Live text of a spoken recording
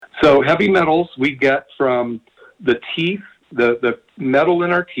So heavy metals we get from the teeth, the metal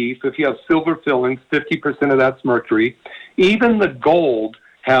in our teeth. If you have silver fillings, 50% of that's mercury. Even the gold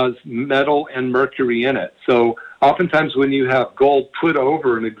has metal and mercury in it. So oftentimes when you have gold put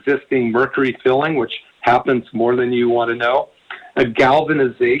over an existing mercury filling, which happens more than you want to know, a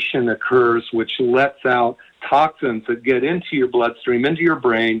galvanization occurs which lets out toxins that get into your bloodstream, into your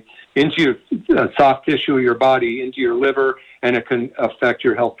brain, into your soft tissue of your body, into your liver, and it can affect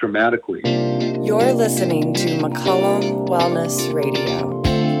your health dramatically. You're listening to McCollum Wellness Radio.